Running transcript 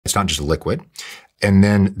It's not just a liquid. And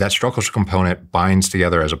then that structural component binds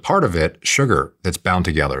together as a part of it sugar that's bound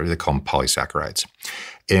together. They call them polysaccharides.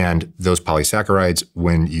 And those polysaccharides,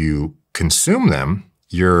 when you consume them,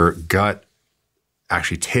 your gut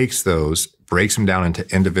actually takes those, breaks them down into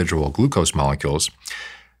individual glucose molecules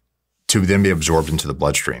to then be absorbed into the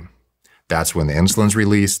bloodstream. That's when the insulin's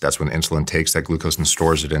released. That's when insulin takes that glucose and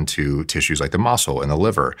stores it into tissues like the muscle and the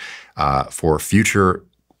liver for future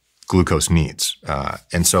glucose needs.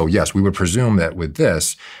 And so, yes, we would presume that with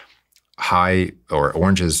this, high or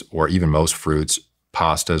oranges or even most fruits,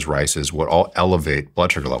 pastas, rices would all elevate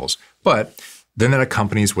blood sugar levels. But then that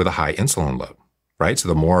accompanies with a high insulin load, right? So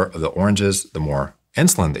the more of the oranges, the more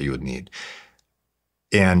insulin that you would need.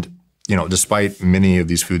 And, you know, despite many of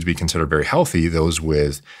these foods being considered very healthy, those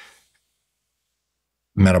with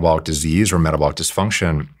metabolic disease or metabolic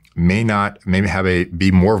dysfunction may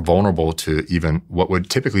be more vulnerable to even what would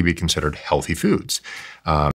typically be considered healthy foods.